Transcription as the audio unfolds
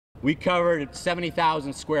We covered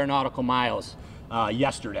 70,000 square nautical miles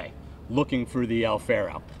yesterday looking for the El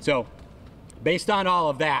Faro. So based on all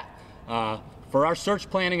of that, for our search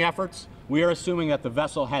planning efforts, we are assuming that the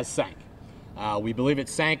vessel has sank. We believe it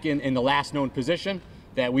sank in the last known position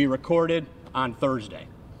that we recorded on Thursday.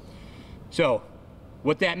 So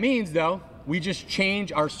what that means, though, we just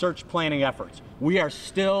change our search planning efforts. We are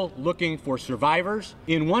still looking for survivors.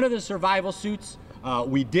 In one of the survival suits,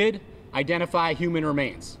 we did identify human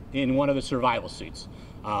remains in one of the survival suits.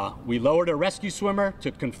 We lowered a rescue swimmer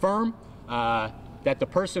to confirm that the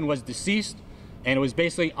person was deceased, and it was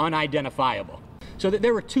basically unidentifiable. So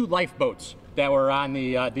there were 2 lifeboats that were on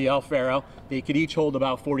the El Faro. They could each hold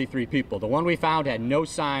about 43 people. The one we found had no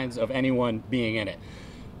signs of anyone being in it.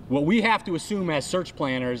 What we have to assume as search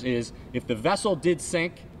planners is if the vessel did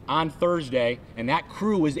sink on Thursday and that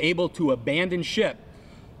crew was able to abandon ship,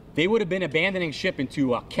 they would have been abandoning ship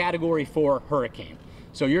into a Category 4 hurricane.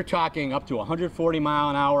 So you're talking up to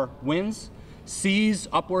 140-mile-an-hour winds, seas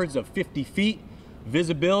upwards of 50 feet,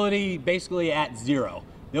 visibility basically at 0.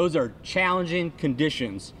 Those are challenging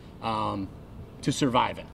conditions to survive in.